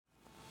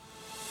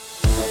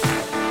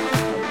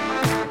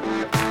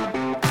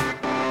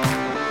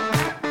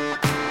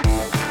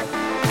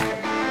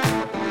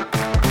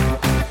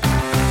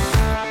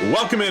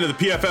Welcome into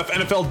the PFF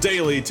NFL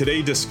Daily.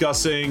 Today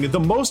discussing the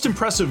most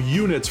impressive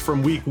units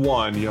from week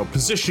one.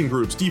 Position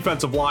groups,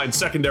 defensive line,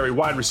 secondary,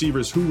 wide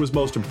receivers. Who was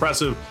most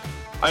impressive?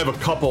 I have a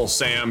couple,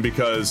 Sam,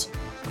 because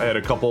I had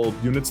a couple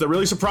units that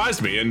really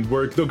surprised me and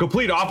were the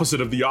complete opposite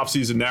of the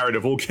offseason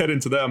narrative. We'll get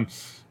into them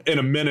in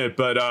a minute.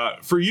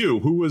 But for you,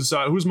 who was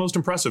most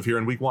impressive here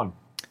in week one?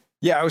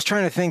 Yeah, I was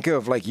trying to think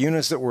of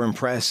units that were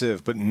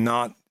impressive, but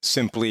not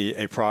simply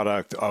a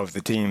product of the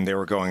team they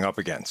were going up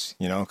against,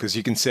 because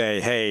you can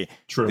say, hey,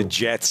 True. The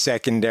Jets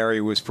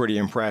secondary was pretty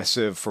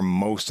impressive for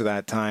most of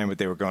that time, but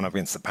they were going up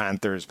against the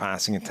Panthers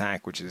passing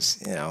attack, which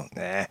is,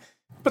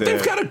 But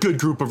they've got a good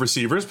group of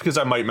receivers, because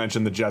I might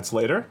mention the Jets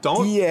later.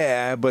 Don't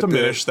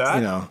diminish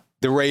that.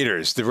 The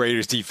Raiders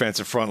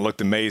defensive front looked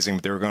amazing,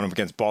 but they were going up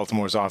against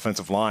Baltimore's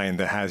offensive line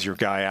that has your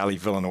guy Ali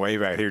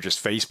Villanueva out here just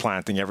face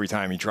planting every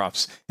time he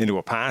drops into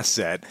a pass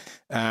set.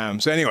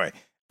 So anyway,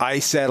 I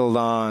settled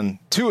on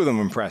two of them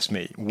impressed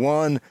me.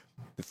 One,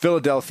 the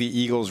Philadelphia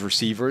Eagles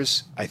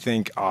receivers, I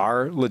think,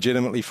 are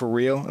legitimately for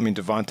real. I mean,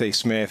 Devontae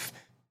Smith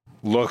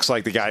looks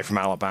like the guy from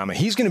Alabama.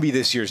 He's going to be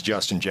this year's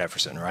Justin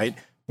Jefferson, right?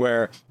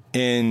 Where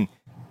in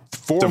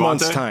 4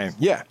 months' time,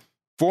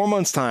 4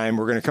 months' time,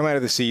 we're going to come out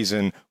of the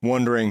season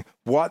wondering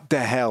what the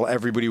hell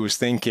everybody was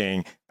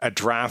thinking at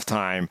draft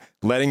time,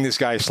 letting this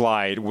guy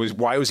slide.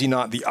 Why was he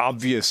not the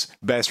obvious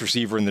best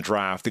receiver in the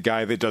draft, the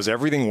guy that does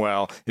everything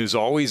well, is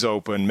always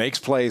open, makes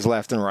plays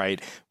left and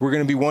right? We're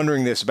going to be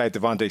wondering this about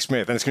Devontae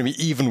Smith, and it's going to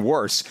be even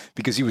worse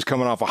because he was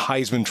coming off a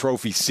Heisman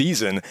Trophy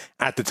season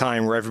at the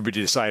time where everybody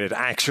decided,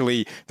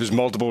 actually, there's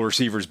multiple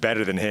receivers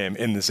better than him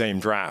in the same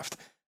draft.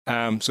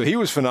 So he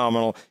was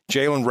phenomenal.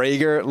 Jalen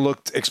Reagor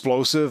looked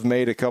explosive,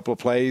 made a couple of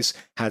plays,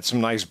 had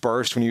some nice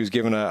burst when he was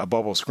given a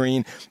bubble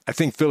screen. I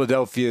think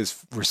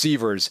Philadelphia's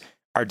receivers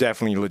are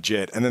definitely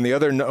legit. And then the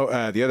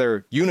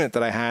other unit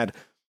that I had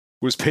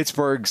was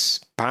Pittsburgh's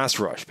pass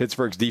rush,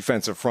 Pittsburgh's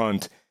defensive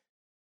front.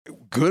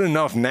 Good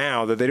enough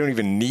now that they don't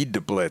even need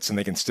to blitz and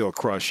they can still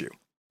crush you.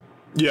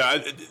 Yeah,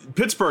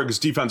 Pittsburgh's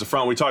defensive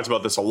front, we talked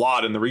about this a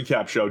lot in the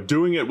recap show,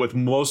 doing it with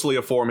mostly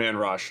a four-man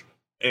rush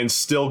and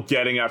still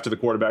getting after the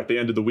quarterback. They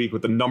ended the week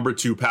with the number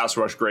 2 pass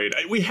rush grade.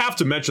 We have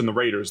to mention the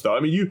Raiders, though. I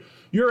mean,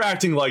 you're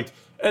acting like,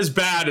 as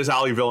bad as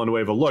Ali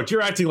Villanueva looked,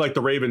 you're acting like the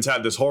Ravens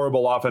had this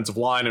horrible offensive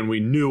line and we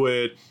knew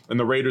it, and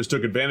the Raiders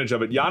took advantage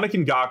of it.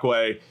 Yannick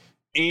Ngakoue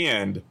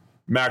and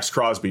Max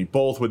Crosby,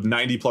 both with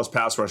 90-plus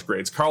pass rush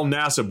grades. Carl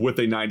Nassib with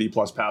a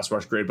 90-plus pass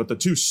rush grade. But the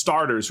two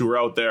starters who were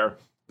out there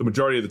the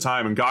majority of the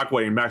time,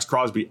 Ngakoue and Max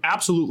Crosby,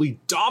 absolutely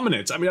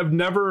dominant. I mean,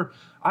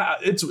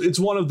 it's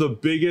one of the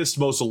biggest,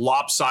 most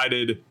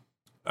lopsided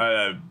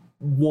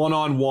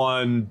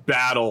one-on-one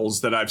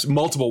battles that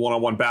multiple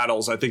one-on-one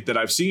battles I think that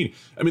I've seen.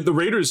 I mean, the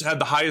Raiders had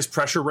the highest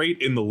pressure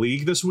rate in the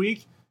league this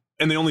week,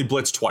 and they only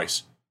blitzed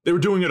twice. They were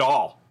doing it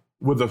all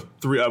with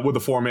a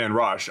four-man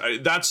rush.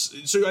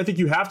 So I think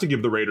you have to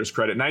give the Raiders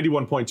credit.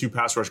 91.2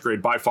 pass rush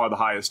grade, by far the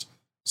highest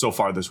so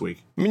far this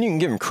week. I mean, you can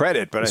give them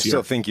credit, but I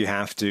still think you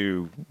can't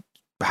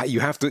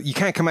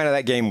come out of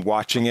that game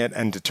watching it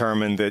and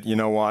determine that, you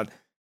know what,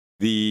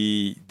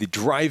 the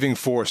driving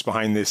force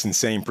behind this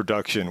insane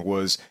production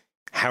was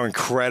how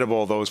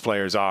incredible those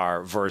players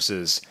are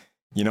versus,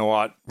 you know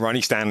what,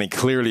 Ronnie Stanley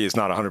clearly is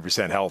not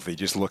 100% healthy,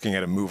 just looking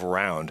at him move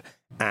around,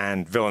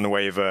 and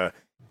Villanueva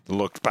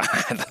looked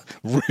bad,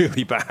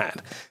 really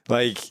bad.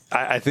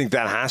 I think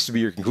that has to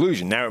be your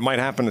conclusion. Now, it might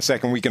happen the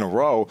second week in a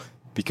row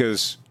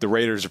because the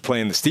Raiders are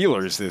playing the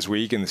Steelers this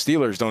week, and the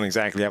Steelers don't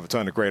exactly have a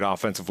ton of great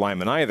offensive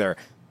linemen either.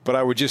 But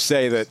I would just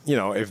say that,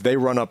 if they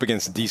run up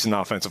against a decent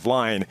offensive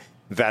line,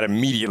 that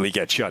immediately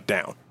gets shut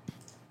down.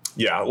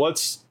 Yeah,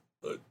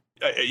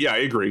 I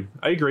agree.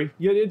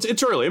 Yeah,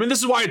 it's early. I mean, this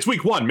is why it's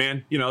week one,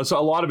 man. So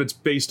a lot of it's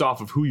based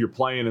off of who you're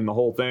playing and the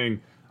whole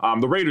thing.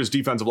 The Raiders'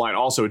 defensive line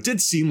also, it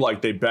did seem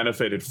like they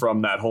benefited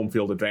from that home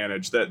field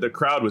advantage. That the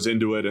crowd was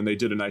into it, and they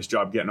did a nice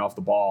job getting off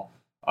the ball.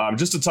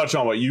 Just to touch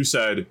on what you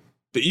said,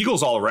 the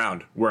Eagles all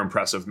around were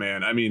impressive,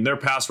 man. I mean, their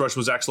pass rush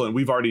was excellent.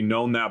 We've already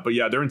known that. But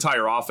yeah, their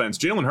entire offense.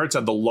 Jalen Hurts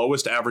had the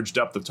lowest average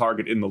depth of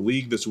target in the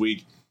league this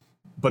week.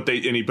 But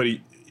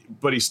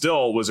he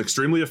still was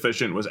extremely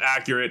efficient, was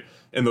accurate,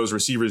 and those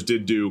receivers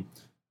did do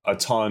a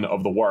ton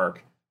of the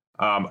work.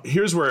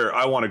 Here's where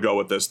I want to go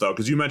with this, though,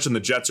 because you mentioned the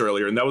Jets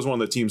earlier, and that was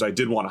one of the teams I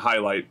did want to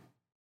highlight.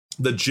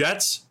 The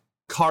Jets,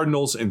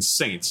 Cardinals, and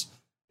Saints.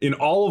 In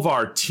all of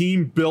our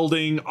team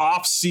building,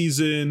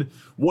 off-season,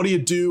 what do you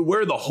do?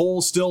 Where are the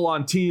holes still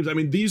on teams? I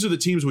mean, these are the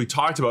teams we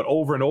talked about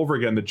over and over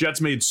again. The Jets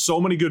made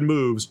so many good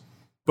moves,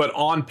 but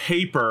on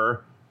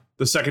paper,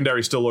 the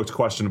secondary still looked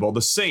questionable.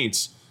 The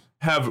Saints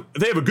have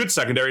a good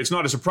secondary. It's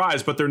not a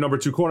surprise, but their number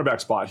 2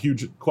 cornerback spot,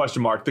 huge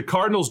question mark. The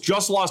Cardinals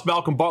just lost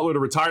Malcolm Butler to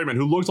retirement,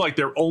 who looked like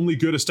their only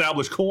good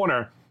established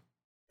corner,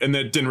 and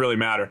that didn't really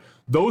matter.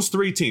 Those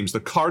 3 teams, the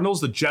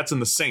Cardinals, the Jets,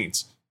 and the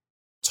Saints,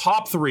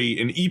 top 3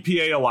 in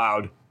EPA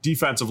allowed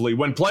defensively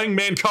when playing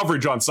man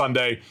coverage on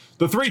Sunday.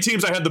 The 3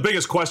 teams I had the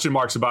biggest question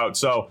marks about.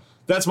 So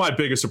that's my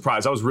biggest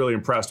surprise. I was really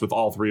impressed with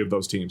all 3 of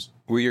those teams.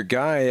 Well, your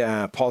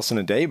guy, Paulson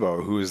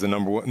Adebo, who is the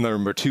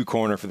number 2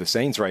 corner for the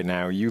Saints right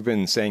now, you've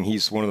been saying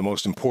he's one of the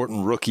most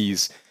important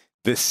rookies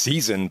this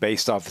season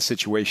based off the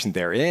situation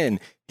they're in,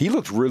 he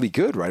looked really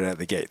good right out of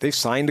the gate. They've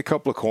signed a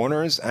couple of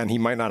corners, and he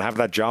might not have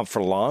that job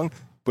for long.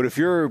 But if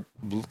you're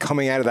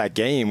coming out of that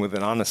game with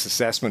an honest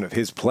assessment of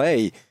his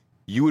play,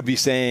 you would be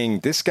saying,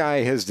 this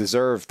guy has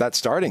deserved that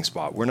starting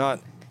spot. We're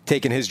not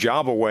taking his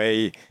job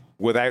away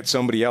without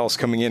somebody else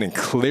coming in and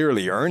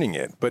clearly earning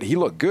it. But he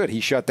looked good. He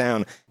shut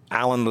down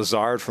Alan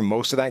Lazard for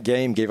most of that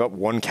game, gave up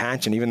one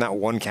catch, and even that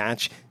one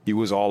catch, he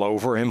was all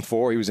over him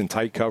for. He was in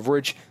tight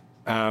coverage.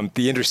 The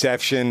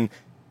interception,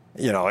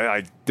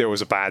 there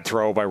was a bad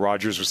throw by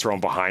Rodgers, was thrown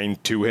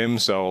behind to him,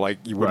 so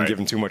you wouldn't give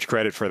him too much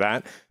credit for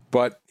that.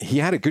 But he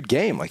had a good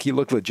game. He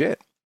looked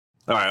legit.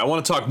 All right, I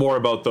want to talk more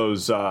about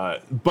those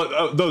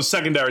those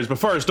secondaries. But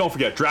first, don't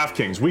forget,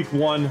 DraftKings Week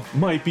 1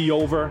 might be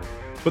over,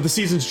 but the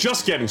season's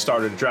just getting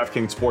started at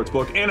DraftKings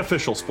Sportsbook, an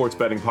official sports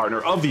betting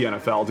partner of the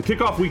NFL. To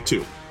kick off Week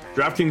 2,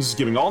 DraftKings is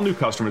giving all new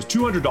customers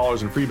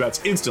 $200 in free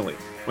bets instantly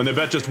when they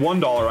bet just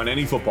 $1 on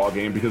any football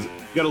game, because you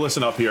got to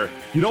listen up here.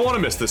 You don't want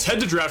to miss this. Head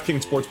to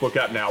DraftKings Sportsbook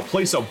app now,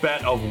 place a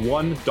bet of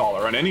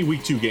 $1 on any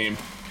Week 2 game,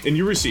 and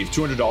you receive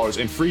 $200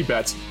 in free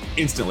bets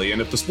instantly.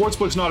 And if the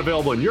sportsbook's not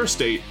available in your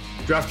state,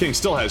 DraftKings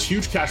still has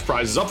huge cash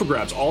prizes up for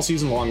grabs all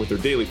season long with their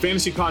daily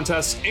fantasy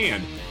contests,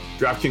 and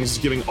DraftKings is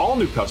giving all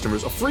new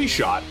customers a free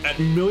shot at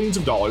millions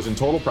of dollars in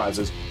total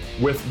prizes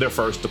with their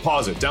first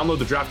deposit. Download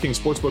the DraftKings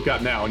Sportsbook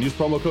app now and use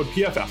promo code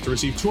PFF to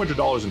receive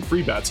 $200 in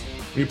free bets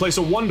when you place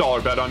a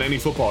 $1 bet on any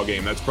football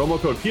game. That's promo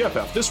code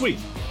PFF this week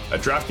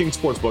at DraftKings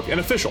Sportsbook, an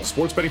official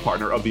sports betting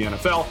partner of the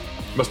NFL.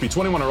 You must be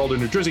 21 or older,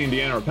 New Jersey,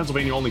 Indiana, or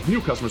Pennsylvania only.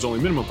 New customers only.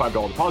 Minimum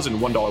 $5 deposit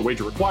and $1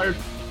 wager required.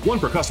 One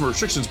per customer.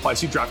 Restrictions apply.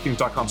 See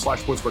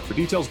DraftKings.com/sportsbook for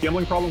details.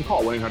 Gambling problem?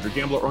 Call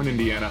 1-800-GAMBLER or in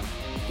Indiana,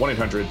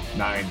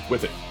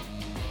 1-800-9-WITH-IT.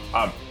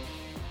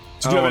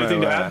 So do you have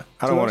anything to add?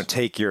 I don't want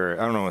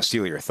to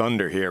steal your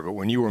thunder here, but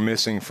when you were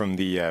missing from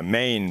the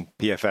main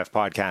PFF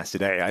podcast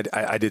today,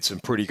 I did some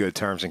pretty good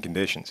terms and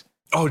conditions.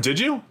 Oh, did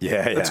you?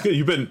 Yeah. That's good.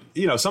 You've been,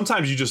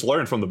 sometimes you just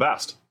learn from the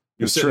best.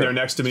 You're sitting there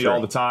next to me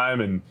all the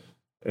time,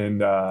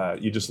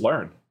 and you just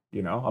learn.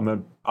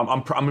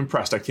 I'm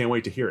impressed. I can't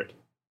wait to hear it.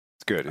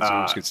 It's good.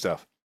 It's good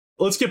stuff.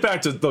 Let's get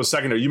back to those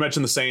secondary. You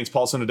mentioned the Saints.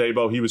 Paulson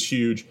Adebo, he was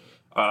huge.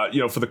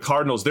 For the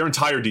Cardinals, their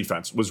entire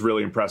defense was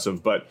really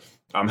impressive. But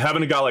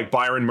having a guy like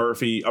Byron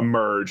Murphy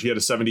emerge, he had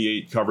a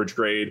 78 coverage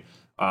grade,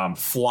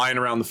 flying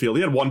around the field.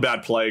 He had one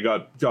bad play,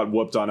 got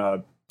whooped on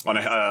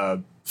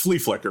a flea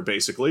flicker,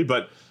 basically.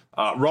 But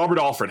Robert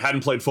Alford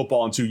hadn't played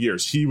football in 2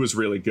 years. He was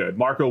really good.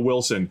 Marco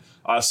Wilson,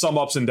 some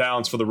ups and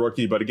downs for the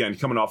rookie, but again,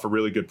 coming off a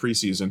really good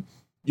preseason.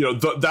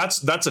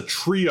 That's a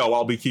trio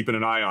I'll be keeping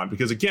an eye on,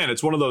 because again,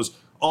 it's one of those,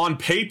 on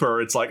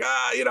paper, it's like,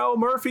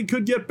 Murphy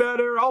could get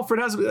better.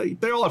 Alfred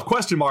they all have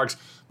question marks,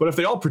 but if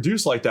they all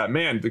produce like that,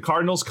 man, the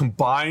Cardinals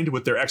combined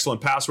with their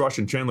excellent pass rush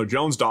and Chandler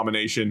Jones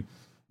domination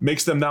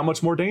makes them that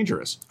much more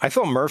dangerous. I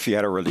thought Murphy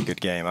had a really good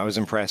game. I was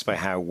impressed by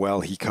how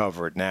well he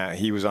covered. Now,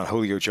 he was on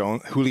Julio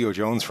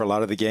Jones for a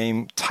lot of the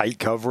game, tight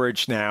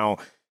coverage. Now,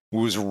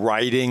 was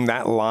riding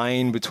that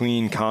line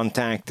between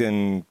contact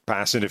and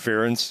pass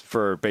interference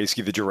for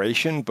basically the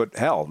duration. But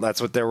hell, that's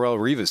what Darrelle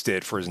Revis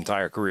did for his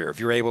entire career. If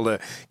you're able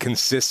to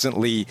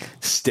consistently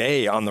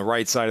stay on the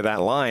right side of that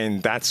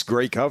line, that's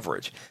great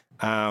coverage.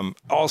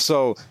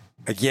 Also,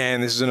 again,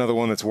 this is another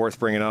one that's worth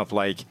bringing up.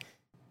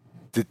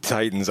 The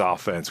Titans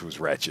offense was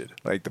wretched.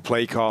 The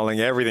play calling,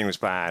 everything was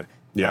bad.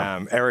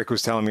 Yeah. Eric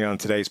was telling me on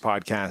today's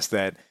podcast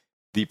that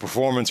the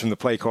performance from the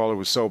play caller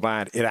was so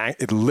bad,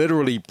 it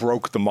literally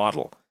broke the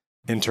model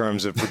in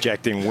terms of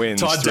projecting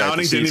wins. Todd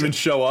Downing didn't even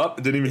show up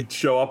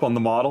on the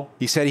model.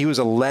 He said he was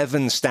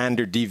 11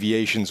 standard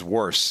deviations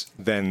worse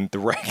than the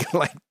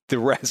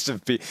rest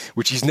of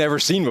which he's never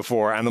seen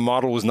before, and the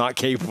model was not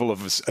capable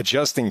of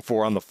adjusting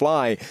for on the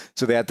fly,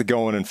 so they had to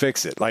go in and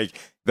fix it.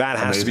 That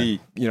has to be,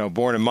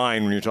 borne in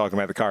mind when you're talking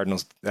about the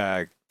Cardinals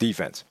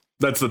defense.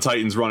 That's the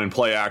Titans running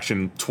play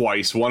action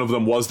twice. One of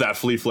them was that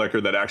flea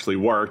flicker that actually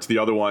worked. The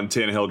other one,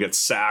 Tannehill gets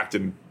sacked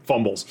and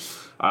fumbles.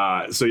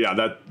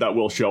 That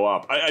will show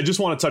up. I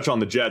just want to touch on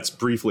the Jets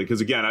briefly,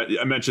 because again,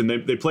 I mentioned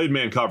they played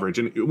man coverage,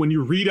 and when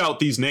you read out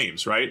these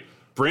names, right?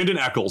 Brandon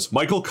Eccles,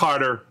 Michael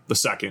Carter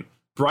II,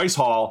 Bryce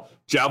Hall,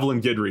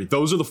 Javelin Guidry.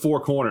 Those are the four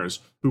corners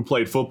who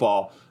played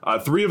football.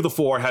 3 of the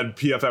 4 had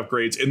PFF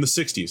grades in the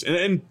 60s,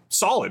 and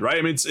solid, right?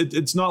 I mean,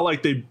 it's not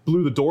like they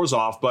blew the doors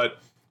off, but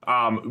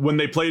when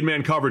they played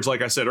man coverage,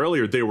 like I said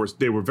earlier, they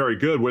were very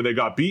good. Where they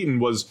got beaten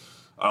was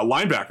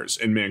linebackers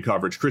in man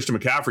coverage. Christian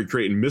McCaffrey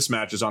creating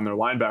mismatches on their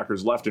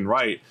linebackers left and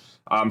right.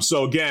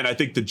 So again, I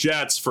think the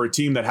Jets, for a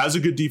team that has a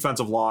good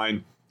defensive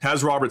line,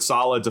 has Robert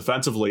Saleh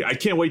defensively, I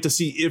can't wait to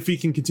see if he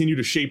can continue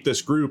to shape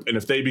this group and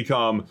if they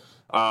become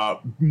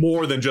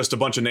more than just a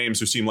bunch of names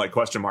who seem like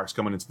question marks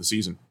coming into the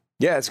season.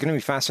 Yeah, it's going to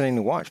be fascinating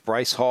to watch.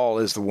 Bryce Hall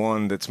is the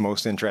one that's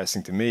most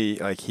interesting to me.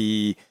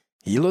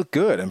 He looked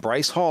good, and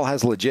Bryce Hall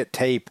has legit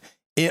tape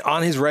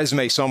on his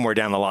resume somewhere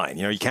down the line.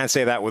 You can't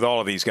say that with all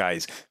of these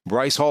guys.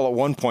 Bryce Hall at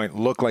one point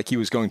looked like he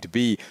was going to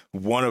be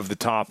one of the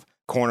top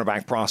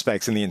cornerback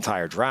prospects in the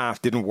entire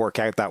draft. Didn't work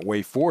out that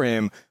way for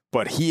him,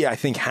 but he, I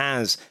think,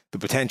 has the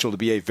potential to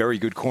be a very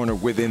good corner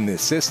within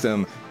this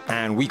system,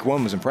 and week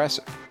 1 was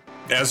impressive.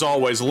 As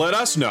always, let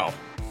us know.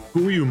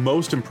 Who were you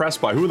most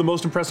impressed by? Who are the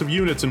most impressive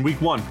units in week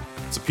 1?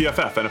 It's a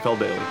PFF NFL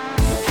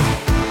Daily.